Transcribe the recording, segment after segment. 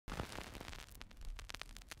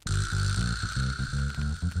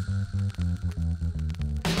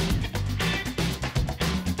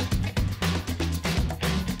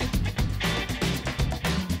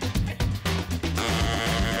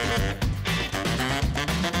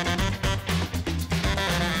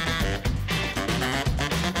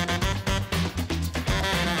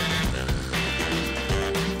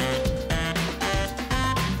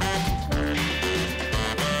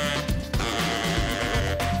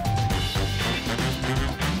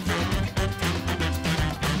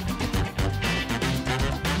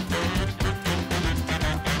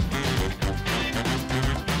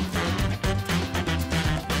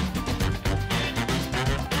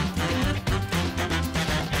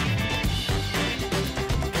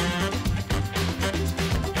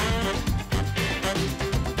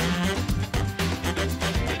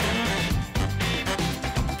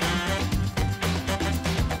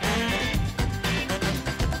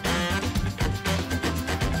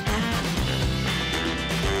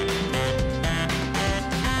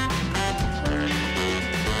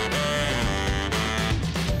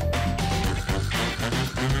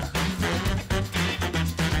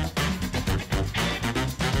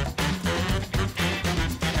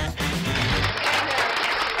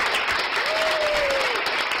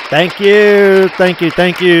Thank you, thank you,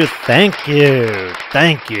 thank you, thank you,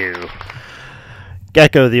 thank you.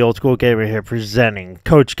 Gecko, the old school gamer here, presenting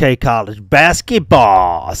Coach K College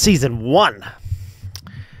Basketball Season 1.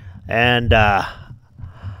 And the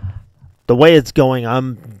way it's going,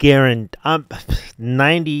 I'm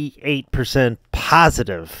 98%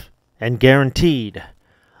 positive and guaranteed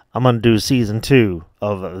I'm going to do Season 2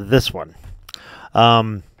 of this one.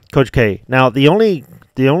 Coach K. Now, the only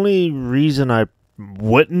reason I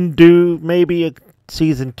wouldn't do maybe a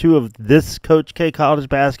Season 2 of this Coach K College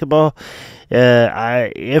Basketball,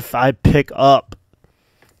 if I pick up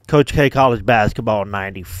Coach K College Basketball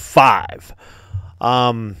 95.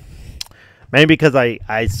 Maybe because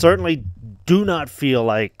I certainly do not feel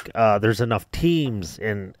like there's enough teams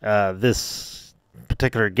in this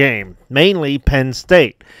particular game. Mainly Penn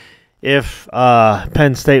State. If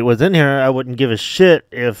Penn State was in here, I wouldn't give a shit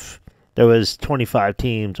if there was 25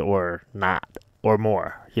 teams or not, or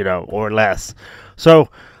more, or less. So,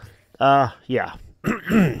 yeah.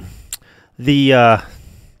 The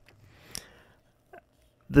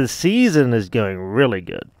season is going really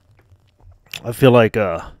good. I feel like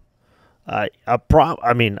I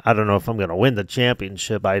don't know if I'm going to win the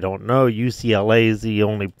championship. I don't know. UCLA is the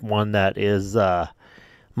only one that is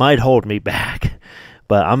might hold me back,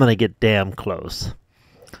 but I'm going to get damn close.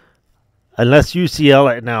 Unless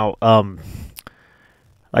UCLA now,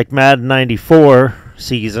 like Madden 94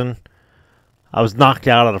 season, I was knocked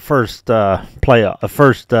out of the first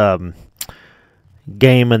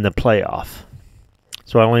game in the playoff.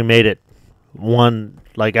 So I only made it one.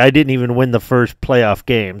 Like, I didn't even win the first playoff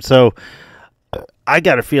game. So I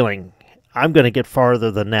got a feeling I'm going to get farther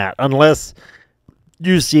than that, unless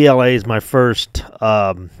UCLA is my first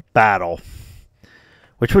battle,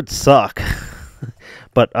 which would suck.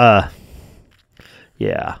 But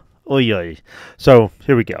yeah. Oy oy. So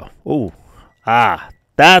here we go. Ooh.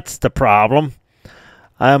 That's the problem.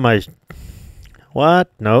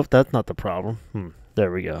 What? Nope, that's not the problem.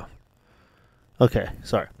 There we go. Okay,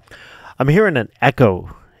 sorry. I'm hearing an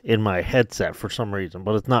echo in my headset for some reason,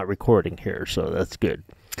 but it's not recording here, so that's good.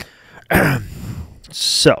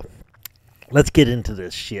 So, let's get into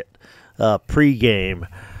this shit. Pre-game.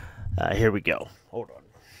 Here we go. Hold on.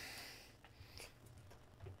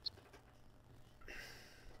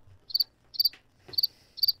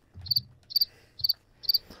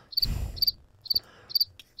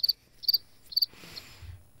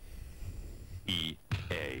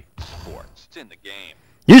 EA Sports. It's in the game.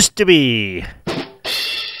 Used to be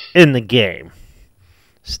in the game.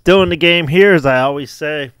 Still in the game here, as I always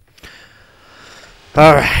say.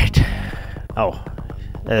 All right. Oh,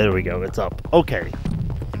 there we go. It's up. Okay.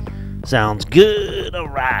 Sounds good. All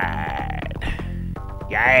right.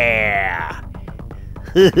 Yeah.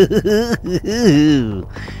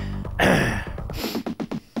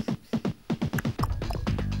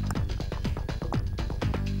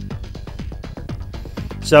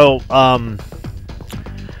 So,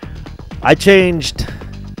 I changed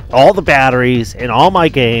all the batteries in all my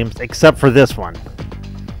games except for this one,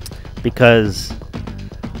 because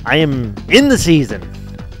I am in the season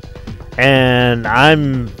and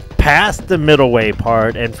I'm past the middle way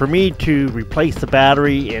part, and for me to replace the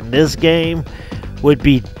battery in this game would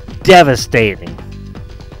be devastating.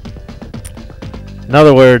 In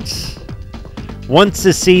other words, once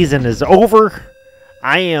the season is over,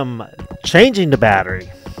 I am changing the battery.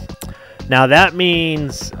 Now that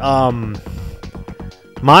means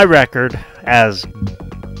my record as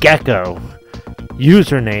Gecko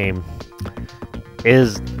username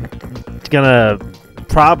is gonna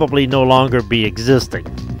probably no longer be existing.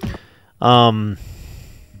 As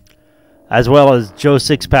well as Joe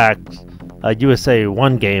Sixpack USA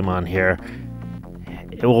 1 game on here,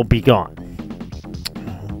 it will be gone.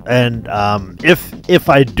 And if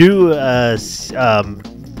I do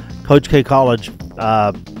Coach K College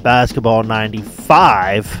Basketball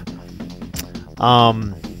 95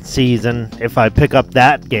 season, if I pick up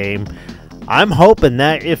that game, I'm hoping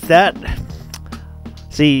that if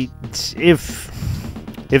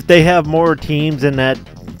they have more teams in that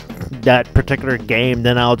particular game,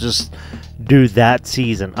 then I'll just do that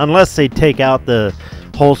season, unless they take out the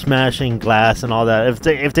hole smashing glass and all that.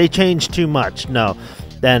 If they change too much, no,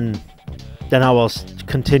 then I will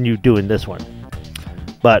continue doing this one.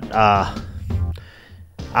 But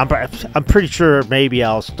I'm pretty sure maybe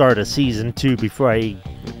I'll start a season 2 before I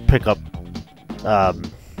pick up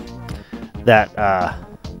that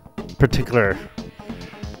particular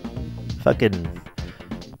fucking.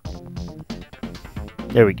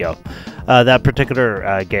 There we go. That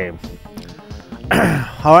particular game.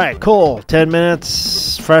 All right, cool. 10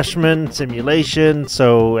 minutes, freshman simulation,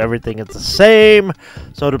 so everything is the same.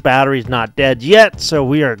 So the battery's not dead yet, so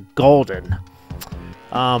we are golden.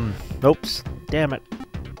 Oops, damn it.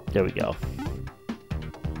 There we go.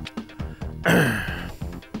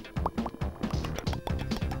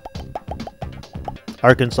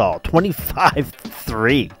 Arkansas,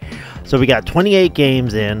 25-3. So we got 28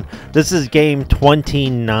 games in. This is game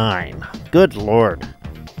 29. Good Lord.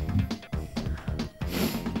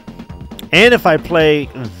 And if I play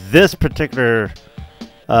this particular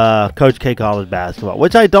Coach K College basketball,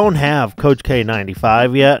 which I don't have Coach K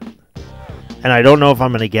 95 yet, and I don't know if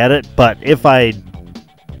I'm going to get it, but if I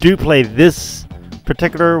do play this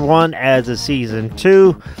particular one as a Season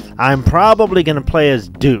 2, I'm probably going to play as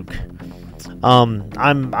Duke.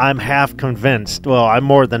 I'm half convinced, well, I'm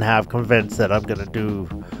more than half convinced that I'm going to do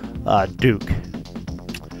Duke.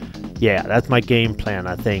 Yeah, that's my game plan,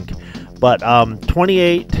 I think. But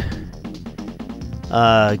 28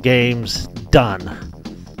 games done.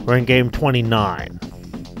 We're in game 29.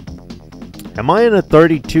 Am I in a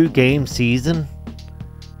 32 game season?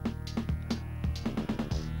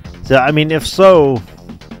 So, I mean, if so,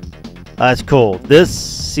 that's cool. This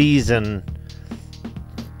season,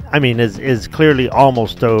 I mean, is clearly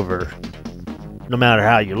almost over, no matter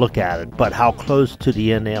how you look at it. But how close to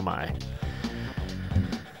the end am I?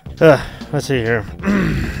 Let's see here.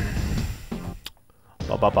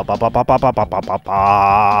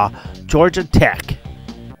 Georgia Tech.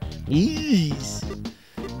 Yes.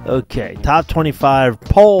 Okay, top 25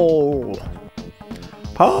 poll.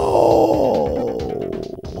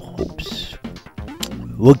 Oops.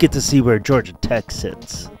 We'll get to see where Georgia Tech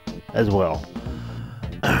sits as well.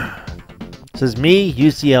 Says me,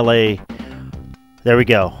 UCLA. There we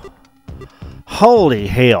go. Holy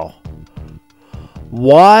hell.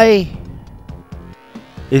 Why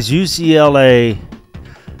is UCLA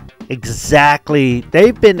exactly...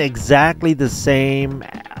 They've been exactly the same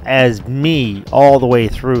as me all the way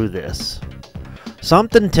through this.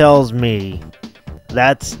 Something tells me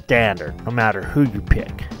that's standard, no matter who you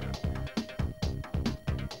pick.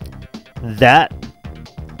 That...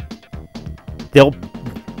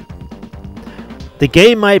 The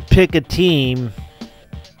game might pick a team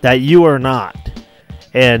that you are not,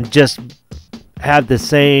 and just have the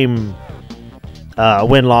same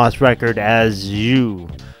win-loss record as you,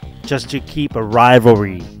 just to keep a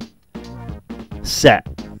rivalry set.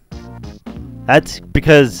 That's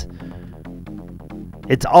because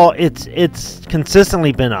it's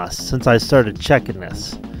consistently been us since I started checking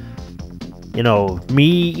this. You know,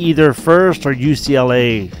 me either first or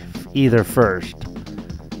UCLA either first.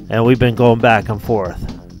 And we've been going back and forth.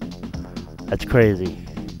 That's crazy.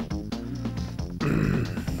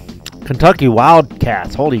 Kentucky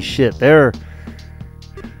Wildcats. Holy shit.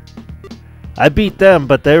 I beat them,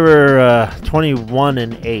 but they were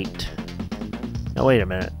 21-8. Now, wait a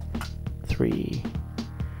minute. 3.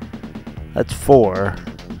 That's 4.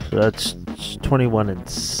 So that's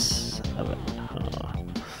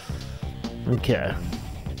 21-7. Okay.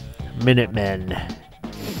 Minutemen.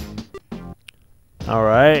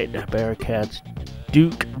 Alright, Bearcats,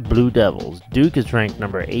 Duke Blue Devils. Duke is ranked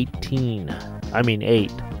number 18. I mean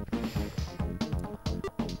 8.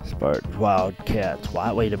 Spartans Wildcats.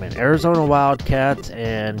 Wait a minute. Arizona Wildcats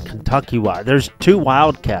and Kentucky Wild. There's 2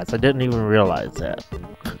 Wildcats. I didn't even realize that.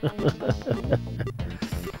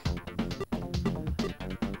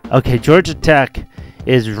 Okay, Georgia Tech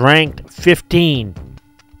is ranked 15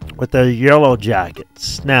 with the Yellow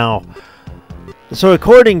Jackets. Now... So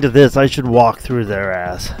according to this, I should walk through their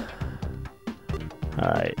ass.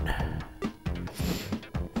 Alright.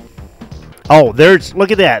 Oh,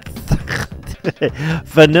 look at that.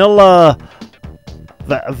 Villanova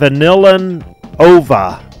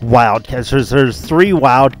Wildcats. There's 3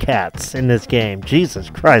 Wildcats in this game. Jesus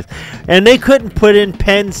Christ. And they couldn't put in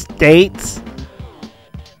Penn State's.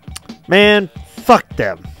 Man, fuck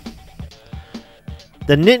them.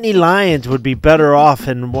 The Nittany Lions would be better off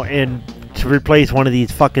in to replace one of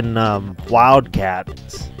these fucking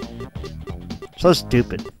Wildcats. So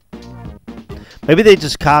stupid. Maybe they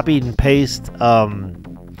just copied and pasted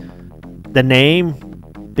the name,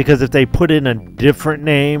 because if they put in a different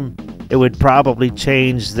name, it would probably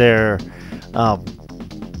change their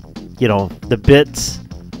you know, the bits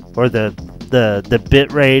or the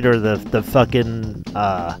bit rate or the fucking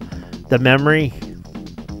the memory.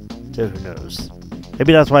 So who knows?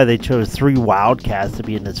 Maybe that's why they chose 3 Wildcats to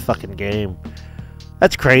be in this fucking game.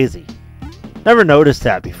 That's crazy. Never noticed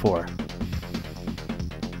that before.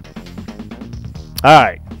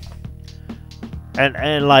 Alright.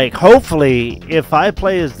 And like, hopefully, if I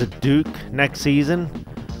play as the Duke next season,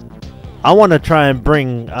 I want to try and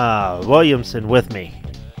bring Williamson with me.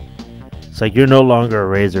 It's like, you're no longer a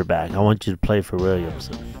Razorback. I want you to play for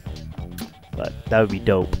Williamson. But that would be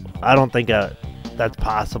dope. I don't think that's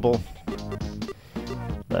possible.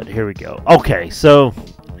 But here we go. Okay, so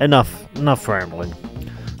enough rambling.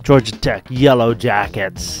 Georgia Tech Yellow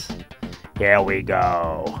Jackets. Here we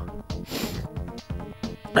go.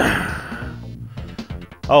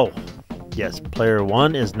 Oh, yes, player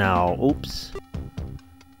 1 is now, oops,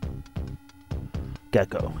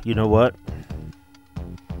 Gecko. You know what?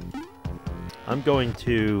 I'm going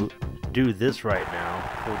to do this right now.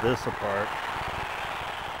 Pull this apart.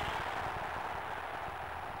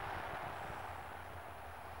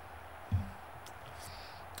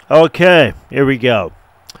 Okay, here we go.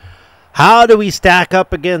 How do we stack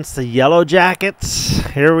up against the Yellow Jackets?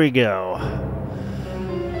 Here we go.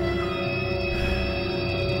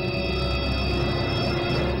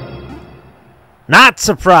 Not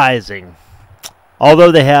surprising.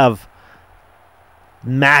 Although they have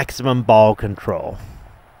maximum ball control.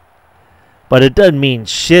 But it doesn't mean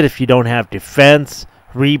shit if you don't have defense,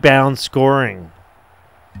 rebound, scoring.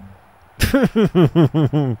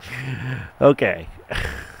 Okay.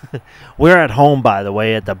 We're at home, by the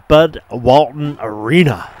way, at the Bud Walton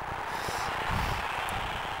Arena.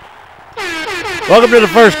 Welcome to the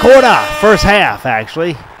first quarter. First half,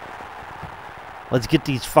 actually. Let's get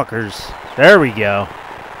these fuckers. There we go.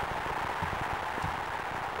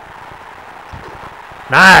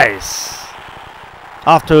 Nice.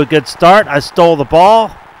 Off to a good start. I stole the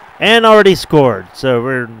ball and already scored. So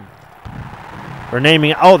we're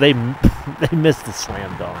naming. Oh, they missed the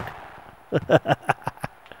slam dunk.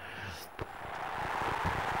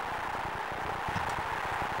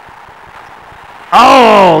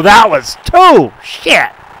 Oh, that was too shit.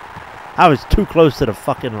 I was too close to the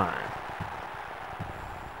fucking line.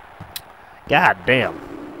 God damn.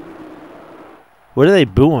 What are they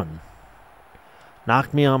booing?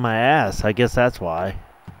 Knocked me on my ass. I guess that's why.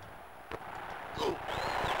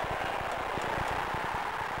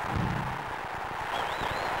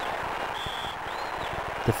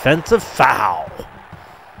 Defensive foul.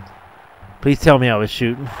 Please tell me I was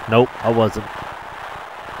shooting. Nope, I wasn't.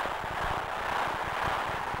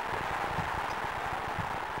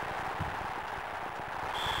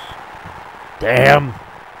 Damn.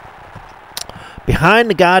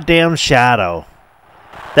 Behind the goddamn shadow.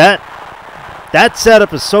 That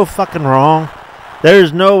setup is so fucking wrong.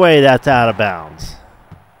 There's no way that's out of bounds.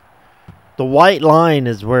 The white line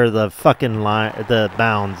is where the fucking line, the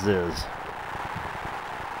bounds is.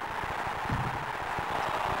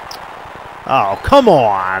 Oh, come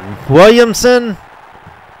on, Williamson.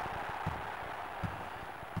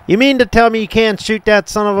 You mean to tell me you can't shoot that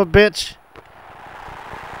son of a bitch?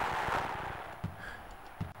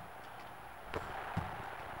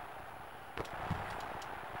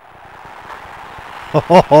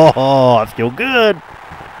 Oh, I feel good.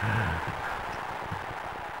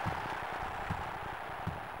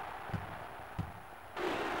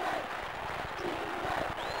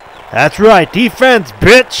 That's right, defense,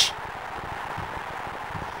 bitch.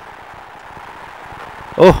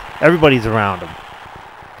 Oh, everybody's around him.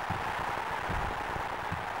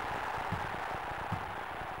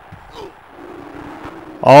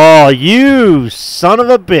 Oh, you son of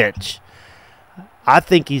a bitch. I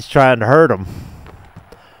think he's trying to hurt him.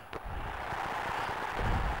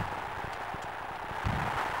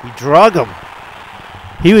 He drug him.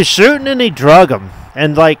 He was shooting and he drug him.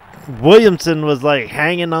 And like Williamson was like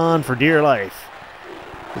hanging on for dear life.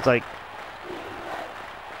 It's like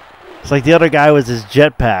the other guy was his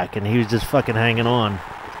jetpack and he was just fucking hanging on.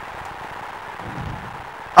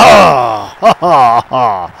 Oh,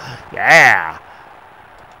 yeah.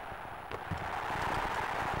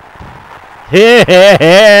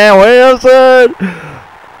 Yeah, Wilson.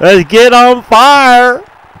 Let's get on fire.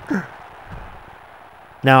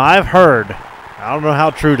 Now, I've heard, I don't know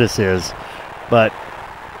how true this is, but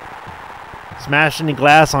smashing the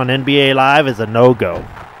glass on NBA Live is a no-go.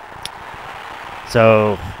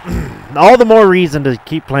 So, all the more reason to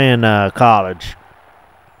keep playing college.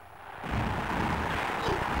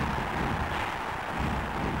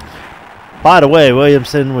 By the way,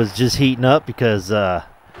 Williamson was just heating up because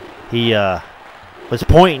he was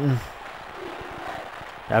pointing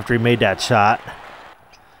after he made that shot.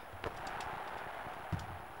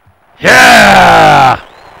 Yeah!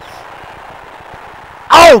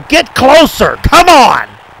 Oh, get closer! Come on!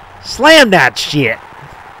 Slam that shit!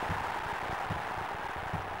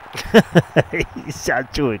 He sounds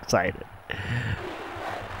too excited.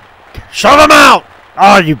 Shut him out!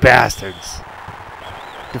 Oh, you bastards.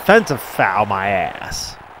 Defensive foul my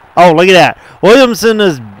ass. Oh, look at that. Williamson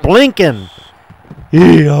is blinking.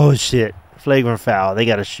 Oh, shit. Flagrant foul. They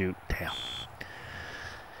got to shoot. Damn.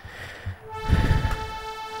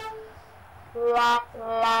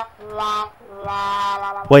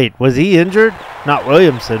 Wait, was he injured? Not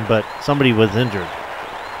Williamson, but somebody was injured.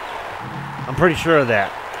 I'm pretty sure of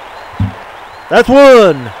that. That's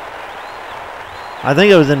one. I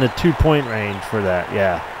think it was in the 2-point range for that.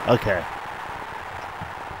 Yeah. Okay.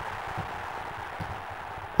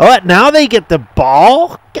 What? Now they get the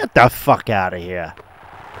ball? Get the fuck out of here.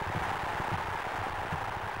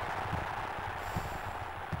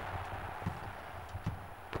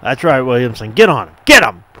 That's right, Williamson. Get on him. Get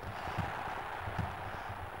him.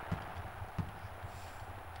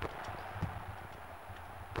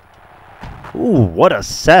 Ooh, what a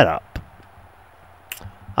setup.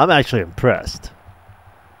 I'm actually impressed.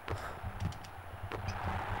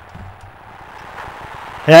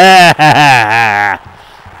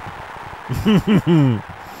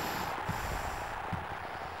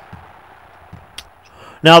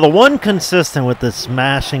 Now, the one consistent with the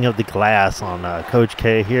smashing of the glass on Coach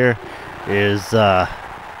K here is where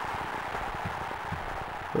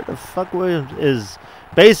the fuck Williams is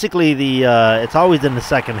basically the it's always in the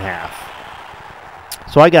second half.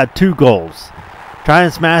 So I got 2 goals. Try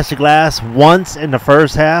and smash the glass once in the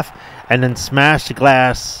first half, and then smash the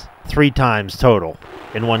glass 3 times total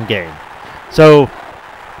in one game. So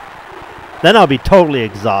then I'll be totally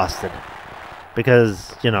exhausted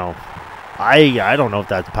because, you know, I don't know if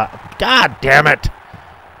that's God damn it.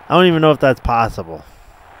 I don't even know if that's possible.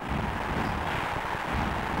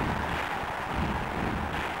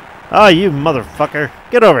 Oh, you motherfucker.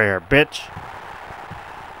 Get over here, bitch.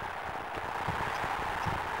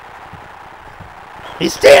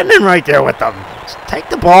 He's standing right there with them. Just take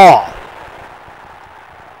the ball.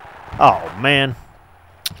 Oh, man.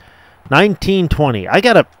 19-20. I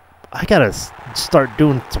gotta start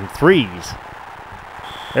doing some threes.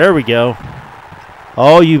 There we go.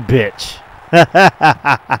 Oh, you bitch.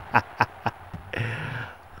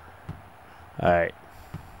 Alright.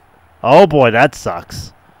 Oh, boy, that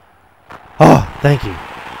sucks. Oh, thank you.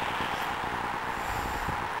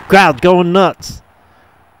 Crowd going nuts.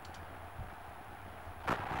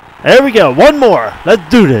 There we go. One more. Let's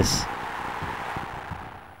do this.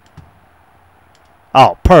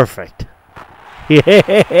 Oh, perfect.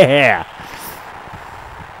 Yeah.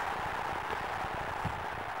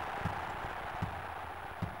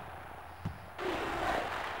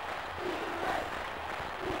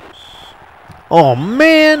 Oh,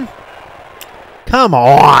 man. Come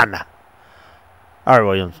on. All right,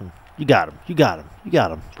 Williamson. You got him. You got him. You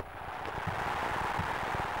got him.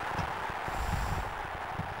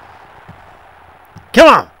 Come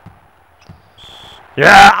on.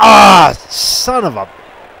 Yeah. Ah, oh, son of a.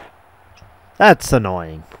 That's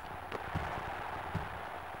annoying.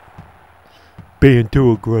 Being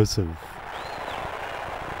too aggressive.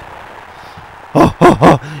 Oh, oh,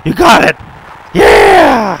 oh. You got it.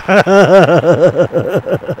 Yeah!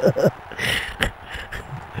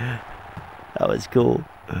 That was cool.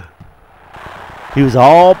 He was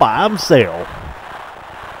all by himself.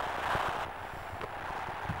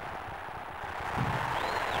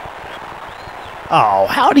 Oh,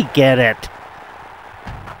 how'd he get it?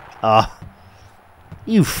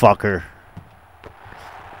 You fucker.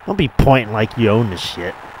 Don't be pointing like you own this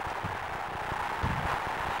shit.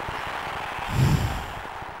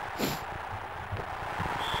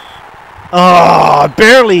 Oh, I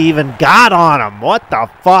barely even got on him. What the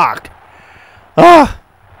fuck? Oh.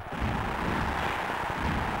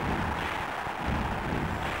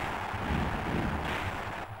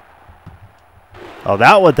 Oh,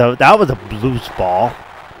 that was a loose ball.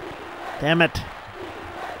 Damn it.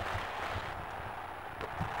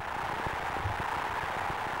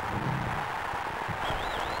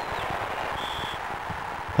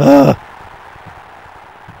 Ugh.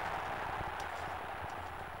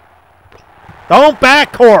 Don't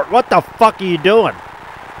backcourt. What the fuck are you doing?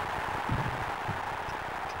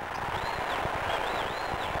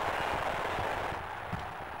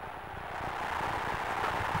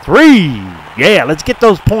 Three. Yeah, let's get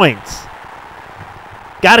those points.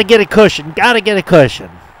 Gotta get a cushion. Gotta get a cushion.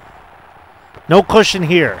 No cushion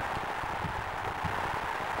here.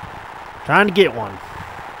 Trying to get one.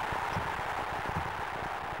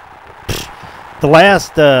 The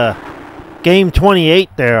last game 28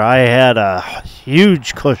 there, I had a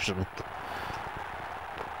huge cushion.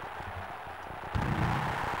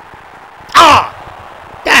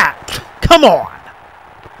 Ah! That! Come on!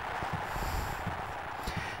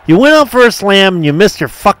 You went up for a slam and you missed your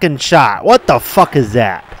fucking shot. What the fuck is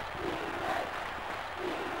that?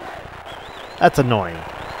 That's annoying.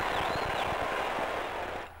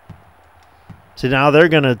 So now they're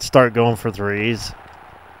going to start going for threes.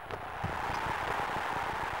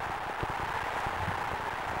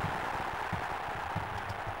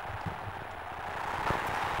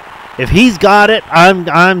 If he's got it,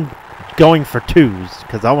 I'm going for twos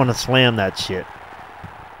because I want to slam that shit.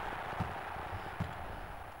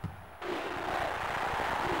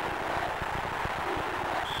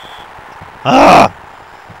 Ah!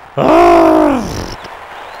 Ah!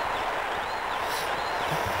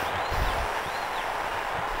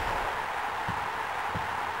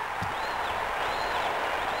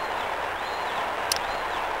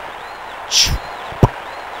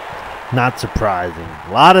 Not surprising.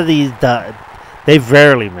 A lot of these, they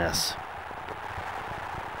rarely miss.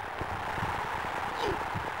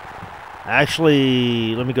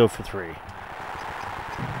 Actually, let me go for three.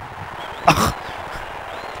 Ugh.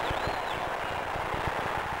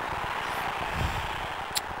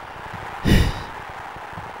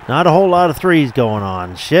 Not a whole lot of threes going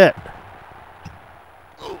on. Shit.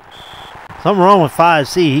 Something wrong with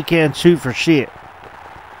 5C. He can't shoot for shit.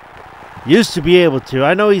 Used to be able to.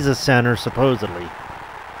 I know he's a center, supposedly.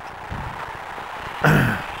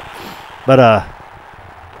 But,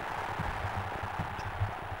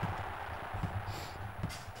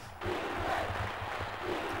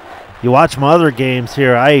 you watch my other games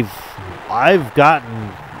here, I've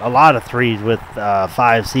gotten a lot of threes with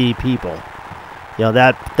 5C people. You know,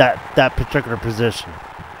 that particular position.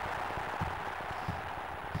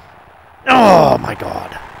 Oh my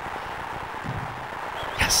God.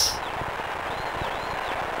 Yes.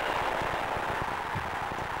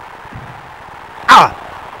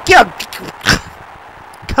 Ah! Yeah.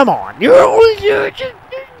 Come on. There's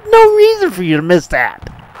no reason for you to miss that.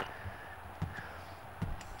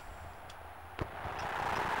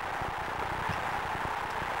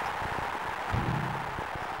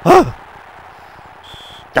 Oh.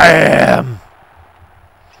 Damn!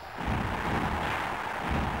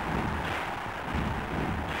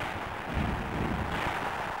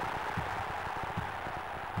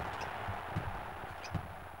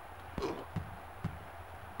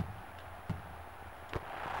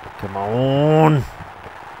 Come on!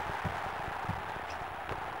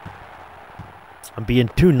 I'm being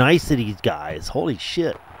too nice to these guys. Holy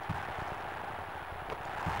shit.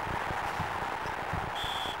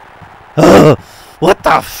 Ugh! What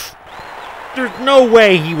the f... There's no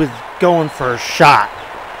way he was going for a shot.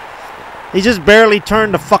 He just barely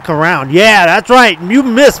turned the fuck around. Yeah, that's right. You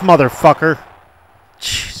missed, motherfucker.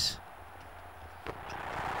 Jeez.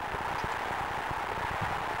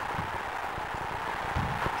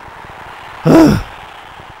 Ugh.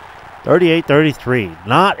 38-33.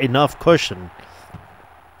 Not enough cushion.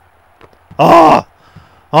 Oh!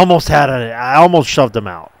 Almost had it. I almost shoved him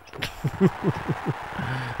out.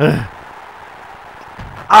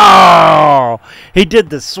 Oh, he did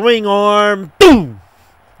the swing arm. Boom.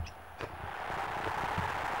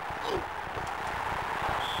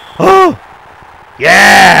 Oh,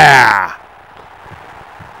 yeah.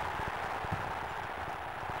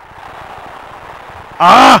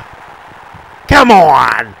 Ah, come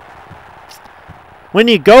on. When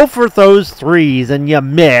you go for those threes and you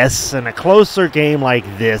miss in a closer game like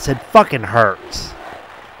this, it fucking hurts.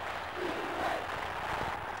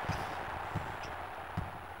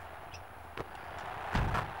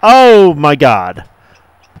 Oh my God.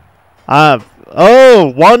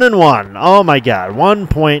 Oh, 1 and 1. Oh my God. 1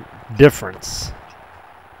 point difference.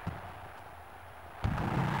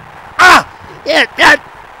 Ah! Yeah,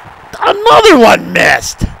 another one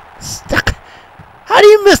missed. Stuck. How do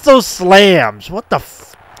you miss those slams? What the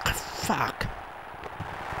fuck?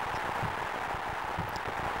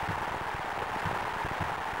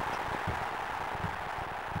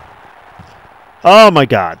 Oh my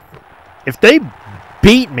God. If they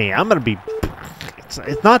beat me, I'm gonna be...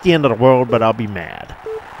 It's not the end of the world, but I'll be mad.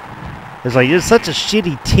 It's like, it's such a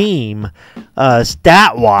shitty team,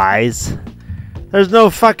 stat-wise. There's no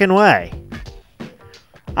fucking way.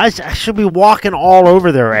 I should be walking all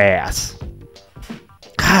over their ass.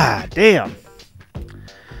 God damn.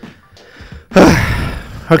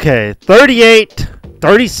 Okay,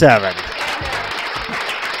 38-37.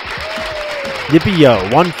 Yippee-yo,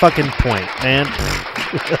 1 fucking point, man.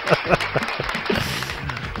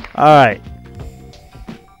 Alright.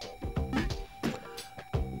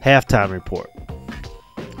 Halftime report.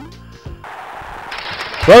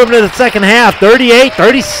 Welcome to the second half.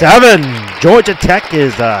 38-37. Georgia Tech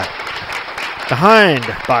is behind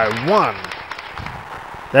by 1.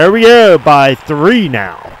 There we go, by 3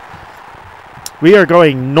 now. We are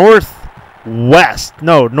going northwest.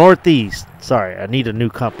 No, northeast. Sorry, I need a new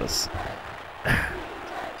compass.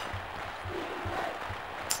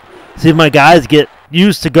 See, my guys get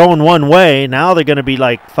used to going one way. Now they're going to be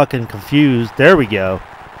like fucking confused. There we go.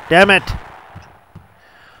 Damn it.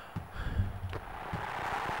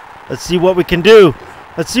 Let's see what we can do.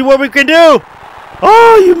 Let's see what we can do.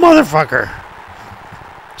 Oh, you motherfucker.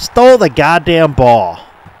 Stole the goddamn ball.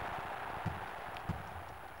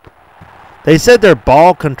 They said their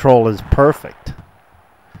ball control is perfect.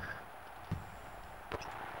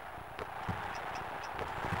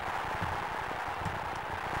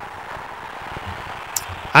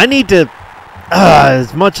 I need to,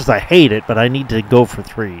 as much as I hate it, but I need to go for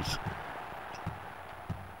threes.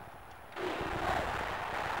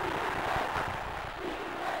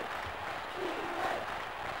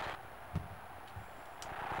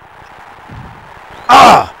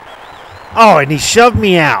 Ah! Oh, and he shoved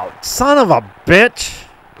me out. Son of a bitch.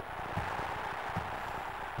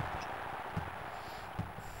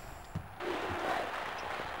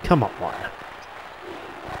 Come on.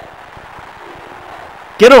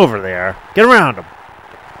 Get over there. Get around him.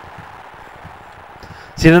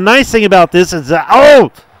 See, the nice thing about this is that...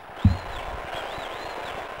 Oh!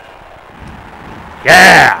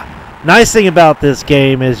 Yeah! Nice thing about this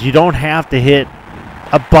game is you don't have to hit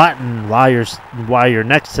a button while you're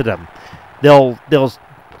next to them. They'll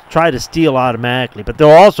try to steal automatically, but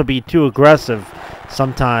they'll also be too aggressive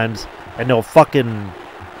sometimes, and they'll fucking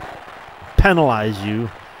penalize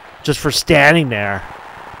you just for standing there.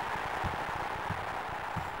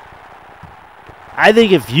 I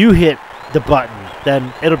think if you hit the button,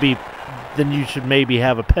 then then you should maybe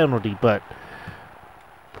have a penalty, but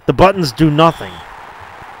the buttons do nothing.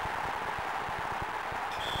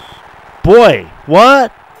 Boy,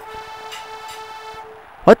 what?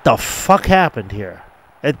 What the fuck happened here?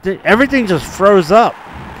 Everything just froze up.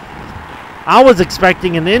 I was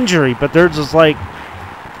expecting an injury, but they're just like,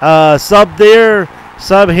 sub there,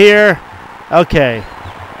 sub here. Okay.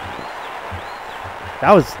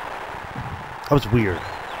 That was weird.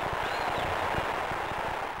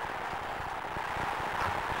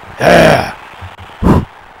 Yeah.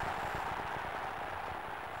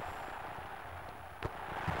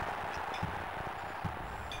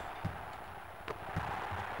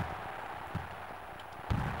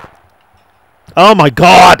 Oh my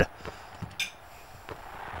God!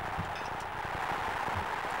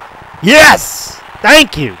 Yes!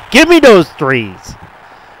 Thank you! Give me those threes!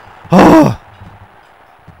 Oh!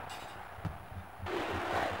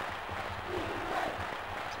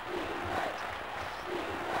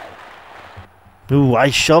 Ooh, I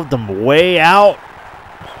shoved them way out.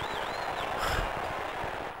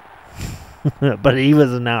 But he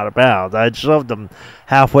wasn't out of bounds. I shoved him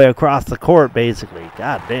halfway across the court, basically.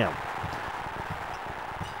 God damn.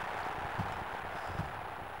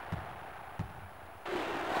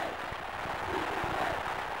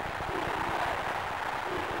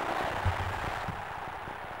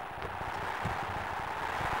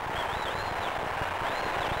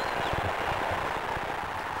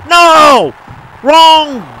 No!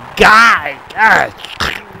 Wrong guy!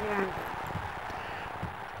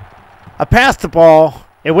 I passed the ball.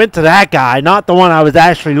 It went to that guy, not the one I was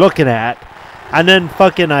actually looking at. And then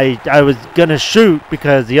fucking I was going to shoot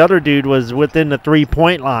because the other dude was within the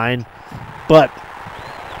 3-point line. But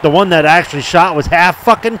the one that actually shot was half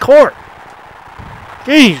fucking court.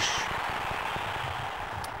 Jeez.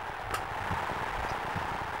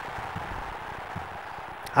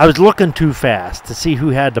 I was looking too fast to see who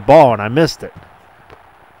had the ball, and I missed it.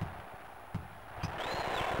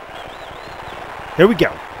 Here we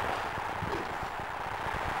go.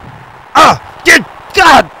 Ah!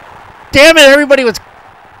 God damn it! Everybody was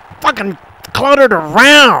fucking cluttered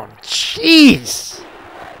around. Jeez.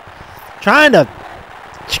 Trying to...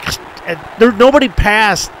 There's nobody to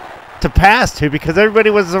pass to because everybody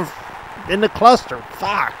was in the cluster.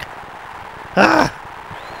 Fuck. Ah.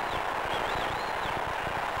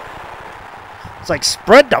 It's like,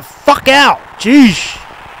 spread the fuck out. Jeez.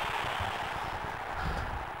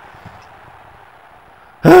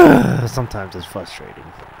 Sometimes it's frustrating.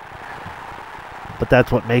 But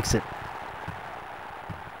that's what makes it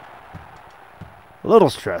a little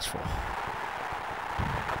stressful.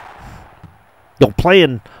 You're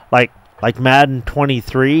playing like Madden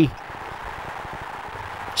 23.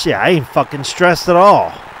 Shit, I ain't fucking stressed at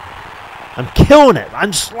all. I'm killing it.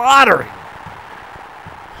 I'm slaughtering.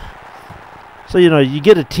 So, you know, you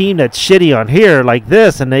get a team that's shitty on here like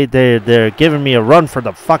this, and they're giving me a run for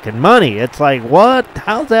the fucking money. It's like, what?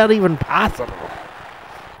 How's that even possible?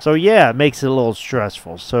 So, yeah, it makes it a little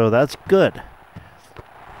stressful. So, that's good.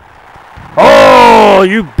 Oh,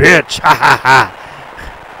 you bitch. Ha, ha, ha.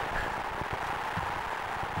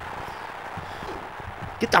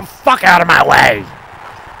 Get the fuck out of my way.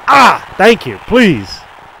 Ah, thank you. Please.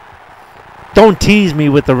 Don't tease me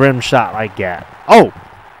with the rim shot like that. Oh.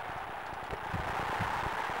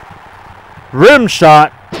 Rim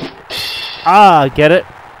shot. Ah, get it?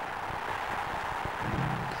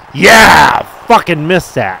 Yeah, fucking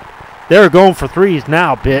missed that. They're going for threes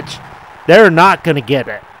now, bitch. They're not going to get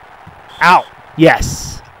it. Out.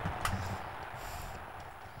 Yes.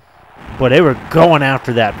 Boy, they were going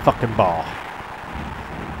after that fucking ball.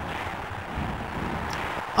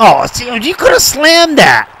 Oh, see, you could have slammed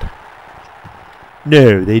that.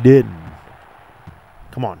 No, they didn't.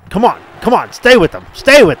 Come on, come on, come on. Stay with them.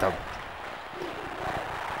 Stay with them.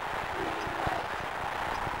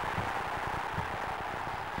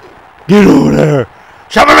 Get over there.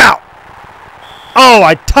 Shove him out. Oh,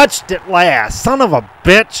 I touched it last. Son of a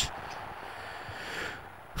bitch.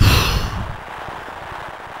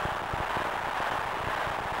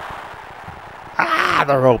 Ah,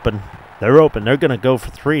 they're open. They're open. They're going to go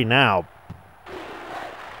for three now.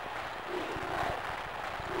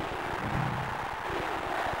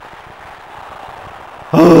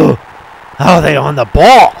 Oh, how are they on the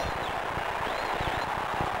ball?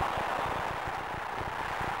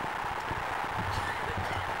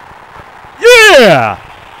 Yeah!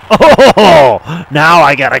 Oh, now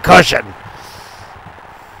I got a cushion.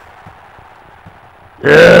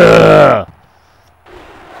 Yeah!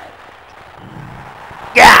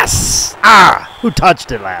 Yes! Ah! Who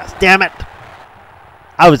touched it last? Damn it!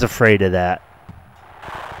 I was afraid of that.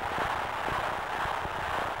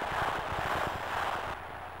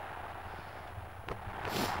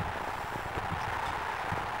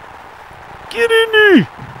 Get in there!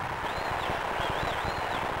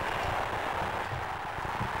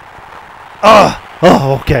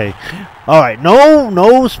 Oh, okay. All right,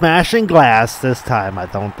 no smashing glass this time, I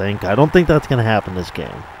don't think. I don't think that's going to happen this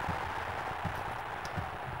game.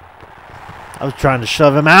 I was trying to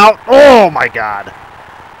shove him out. Oh, my God.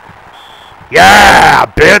 Yeah,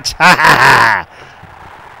 bitch. Ha, ha, ha.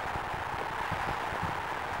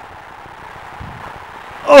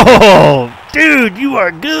 Oh, dude, you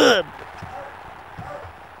are good.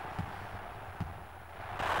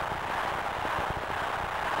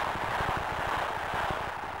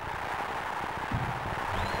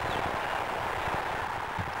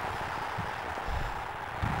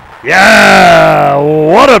 Yeah,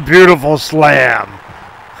 what a beautiful slam.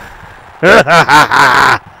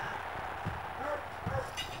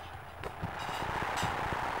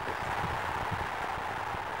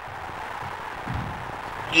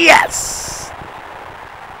 Yes.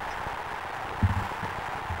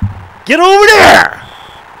 Get over there.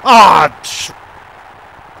 Oh,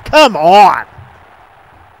 come on.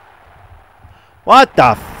 What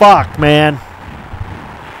the fuck, man?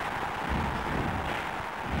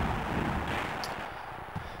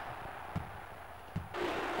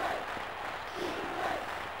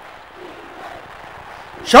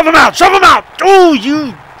 Shove him out! Shove him out! Oh,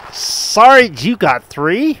 you... Sorry, you got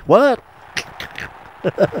three? What?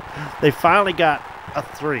 They finally got a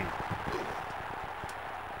three.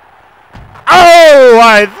 Oh,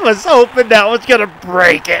 I was hoping that was going to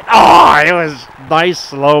break it. Oh, it was nice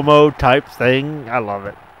slow-mo type thing. I love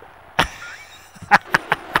it.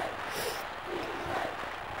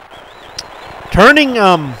 Turning,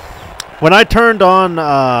 when I turned on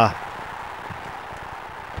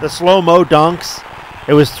the slow-mo dunks,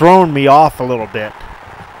 it was throwing me off a little bit,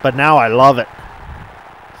 but now I love it.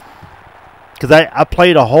 Because I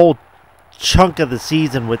played a whole chunk of the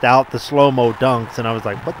season without the slow-mo dunks, and I was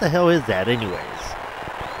like, what the hell is that anyways?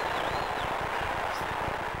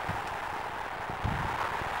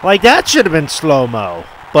 Like, that should have been slow-mo.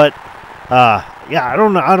 But, yeah, I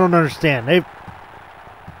don't understand.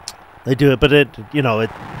 They do it, but it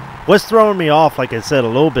was throwing me off, like I said, a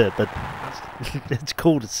little bit, but it's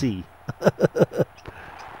cool to see.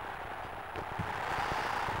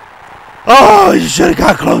 Oh, you should have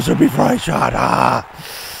got closer before I shot. Ah.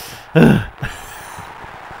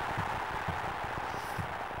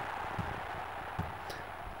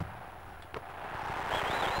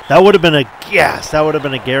 That would have been that would have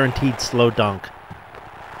been a guaranteed slow dunk.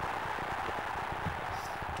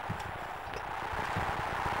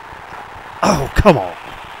 Oh, come on.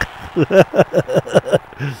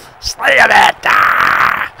 Slam it.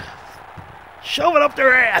 Ah. Shove it up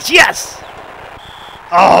their ass. Yes.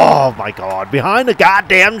 Oh, my God. Behind the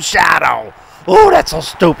goddamn shadow. Oh, that's so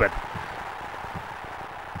stupid.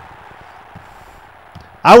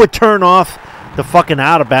 I would turn off the fucking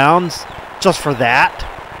out of bounds just for that.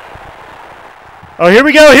 Oh, here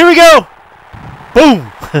we go. Here we go.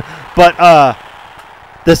 Boom. But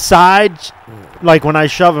the sides, like when I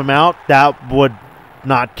shove them out, that would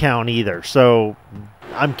not count either. So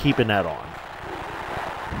I'm keeping that on.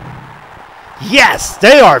 Yes,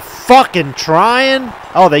 they are fucking trying.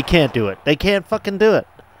 Oh, they can't do it. They can't fucking do it.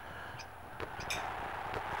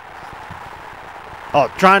 Oh,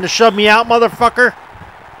 trying to shove me out, motherfucker?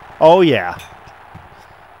 Oh, yeah.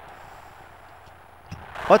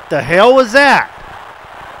 What the hell was that?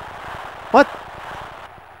 What?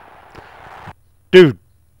 Dude.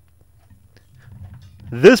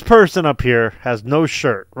 This person up here has no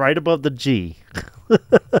shirt right above the G.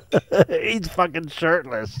 He's fucking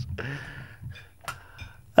shirtless.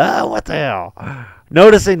 What the hell?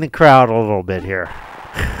 Noticing the crowd a little bit here.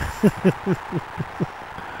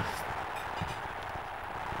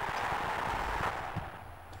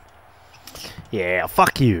 Yeah,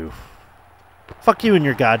 fuck you. Fuck you and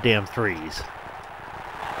your goddamn threes.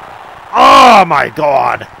 Oh my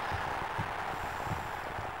god!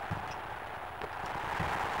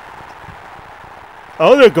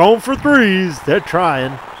 Oh, they're going for threes. They're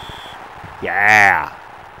trying. Yeah.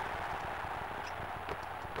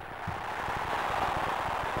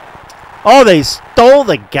 Oh, they stole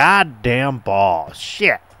the goddamn ball.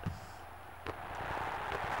 Shit.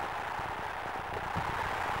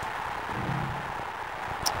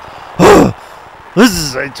 This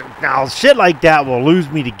is now shit like that will lose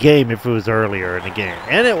me the game if it was earlier in the game,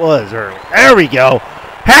 and it was early. There we go,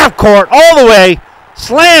 half court all the way,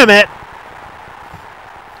 slam it,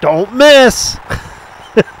 don't miss.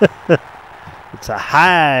 It's a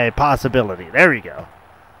high possibility. There we go.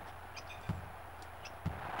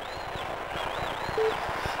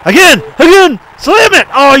 Again, slam it.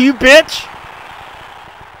 Oh, you bitch.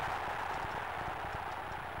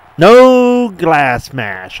 No glass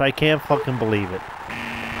mash. I can't fucking believe it.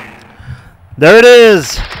 There it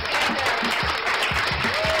is.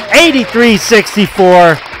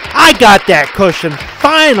 83-64. I got that cushion.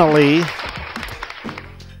 Finally.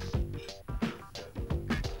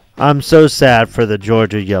 I'm so sad for the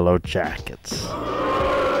Georgia Yellow Jackets.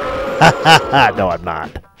 No, I'm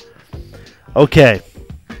not. Okay.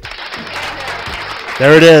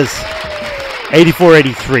 There it is.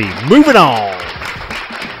 84-83. Moving on.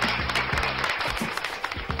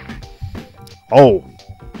 Oh.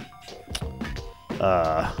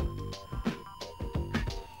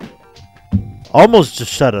 Almost just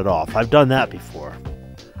shut it off. I've done that before.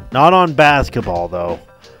 Not on basketball, though.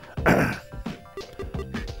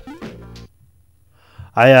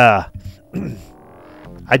 I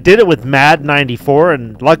did it with Mad 94,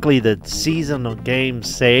 and luckily the season of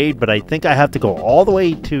games saved, but I think I have to go all the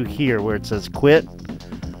way to here where it says quit.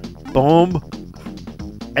 Boom.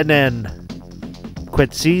 And then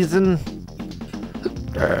quit season.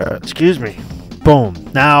 Excuse me. Boom.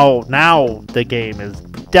 Now the game is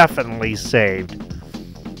definitely saved.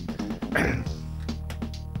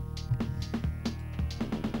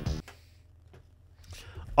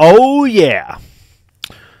 Oh yeah.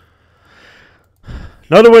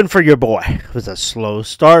 Another win for your boy. It was a slow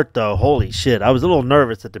start though. Holy shit. I was a little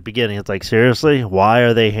nervous at the beginning. It's like, seriously? Why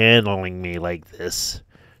are they handling me like this?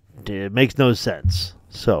 It makes no sense.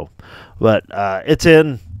 So, but it's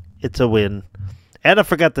in. It's a win. And I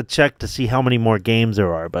forgot to check to see how many more games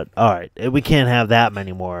there are. But, all right, we can't have that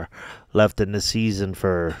many more left in the season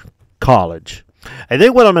for college. I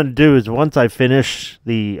think what I'm going to do is once I finish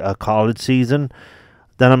the college season,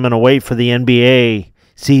 then I'm going to wait for the NBA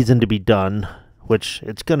season to be done, which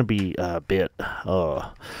it's going to be a bit.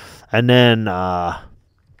 And then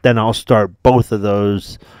I'll start both of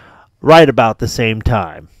those right about the same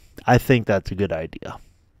time. I think that's a good idea.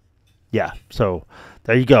 Yeah, so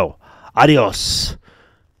there you go. Adios.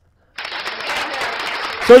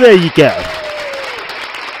 So there you go.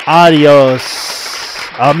 Adios,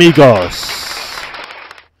 amigos.